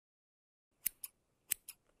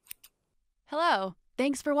Hello,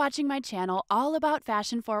 thanks for watching my channel all about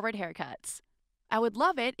fashion-forward haircuts. I would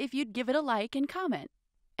love it if you'd give it a like and comment.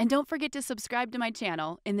 And don't forget to subscribe to my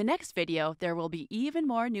channel. In the next video, there will be even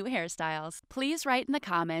more new hairstyles. Please write in the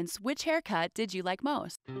comments which haircut did you like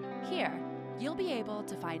most. Here, you'll be able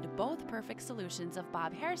to find both perfect solutions of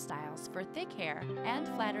bob hairstyles for thick hair and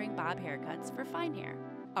flattering bob haircuts for fine hair.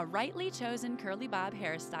 A rightly chosen curly bob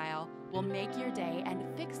hairstyle will make your day and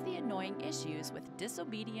fix the annoying issues with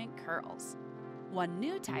disobedient curls. One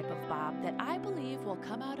new type of bob that I believe will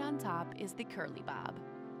come out on top is the curly bob.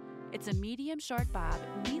 It's a medium short bob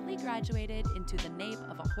neatly graduated into the nape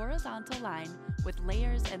of a horizontal line with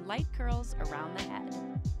layers and light curls around the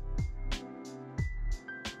head.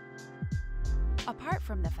 Apart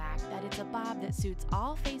from the fact that it's a bob that suits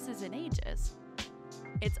all faces and ages,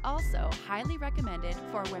 it's also highly recommended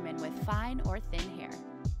for women with fine or thin hair.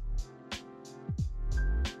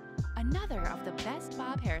 Another of the best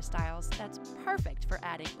bob hairstyles that's perfect for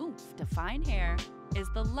adding oomph to fine hair is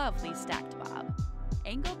the lovely stacked bob,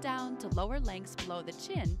 angled down to lower lengths below the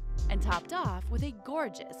chin and topped off with a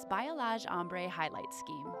gorgeous balayage ombre highlight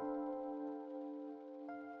scheme.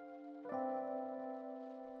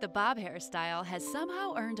 The bob hairstyle has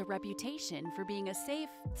somehow earned a reputation for being a safe,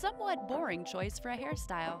 somewhat boring choice for a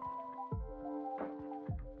hairstyle.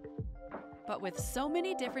 But with so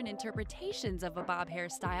many different interpretations of a bob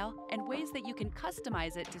hairstyle and ways that you can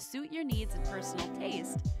customize it to suit your needs and personal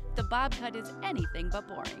taste, the bob cut is anything but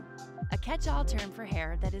boring. A catch-all term for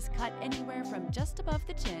hair that is cut anywhere from just above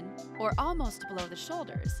the chin or almost below the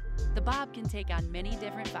shoulders, the bob can take on many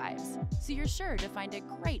different vibes, so you're sure to find a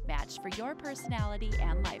great match for your personality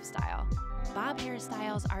and lifestyle. Bob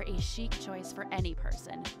hairstyles are a chic choice for any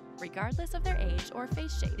person, regardless of their age or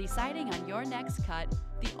face shape. Deciding on your next cut,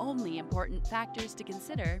 the only important factors to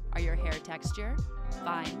consider are your hair texture,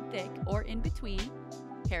 fine, thick, or in between,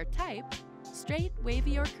 hair type, straight,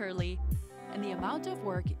 wavy, or curly, and the amount of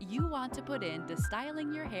work you want to put into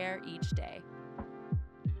styling your hair each day.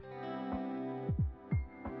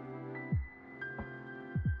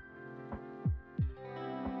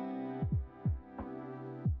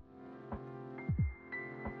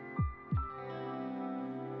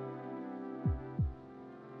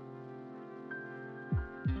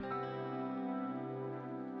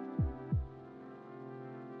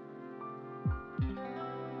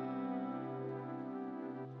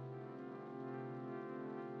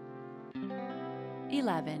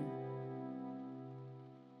 (11)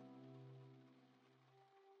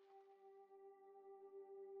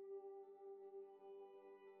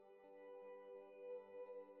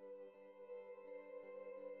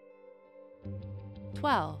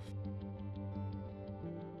 12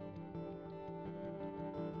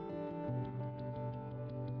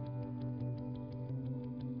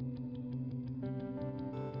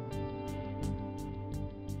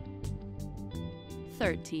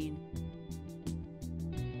 13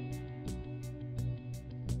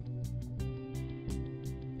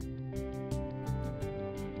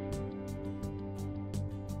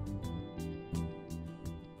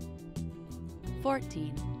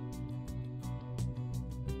 14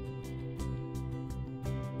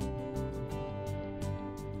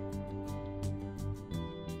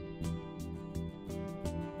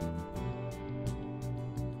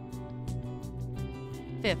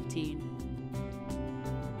 15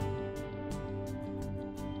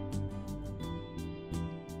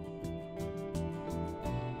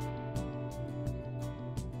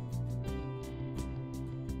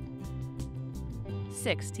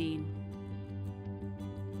 16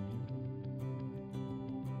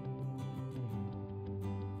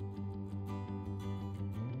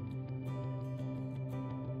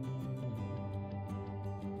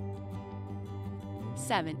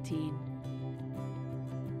 17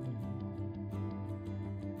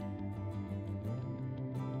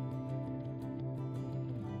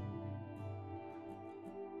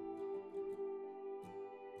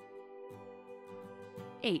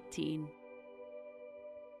 18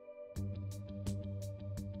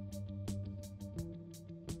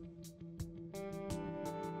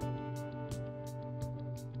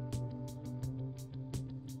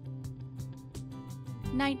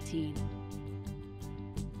 19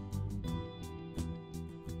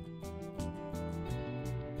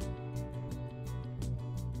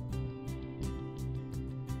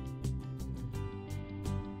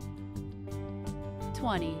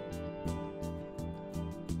 20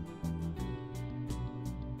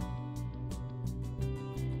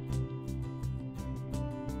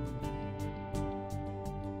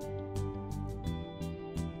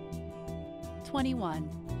 21,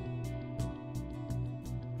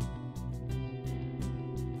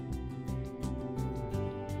 22,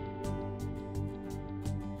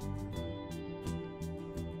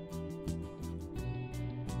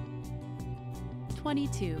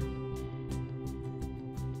 22,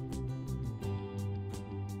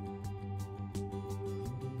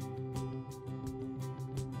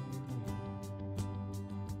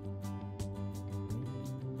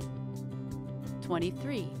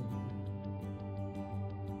 23,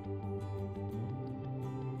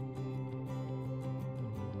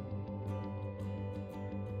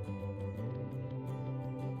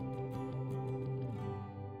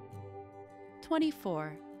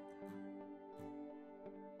 24,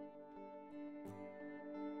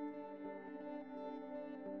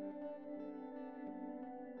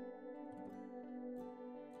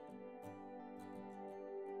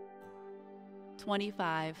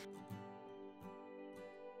 25,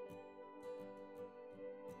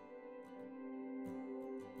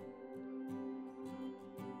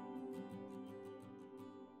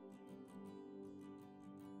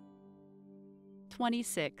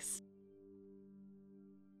 26,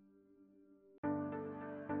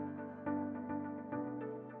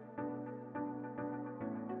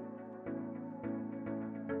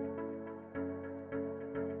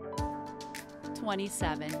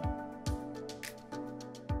 27,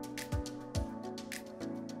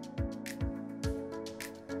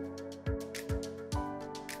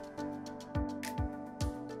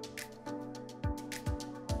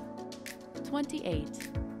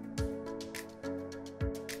 28,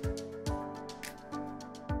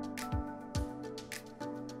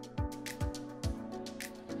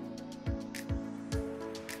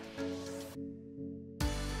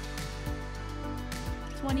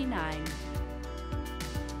 29,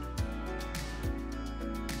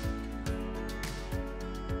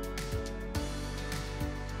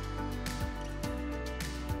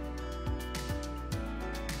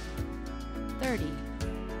 30,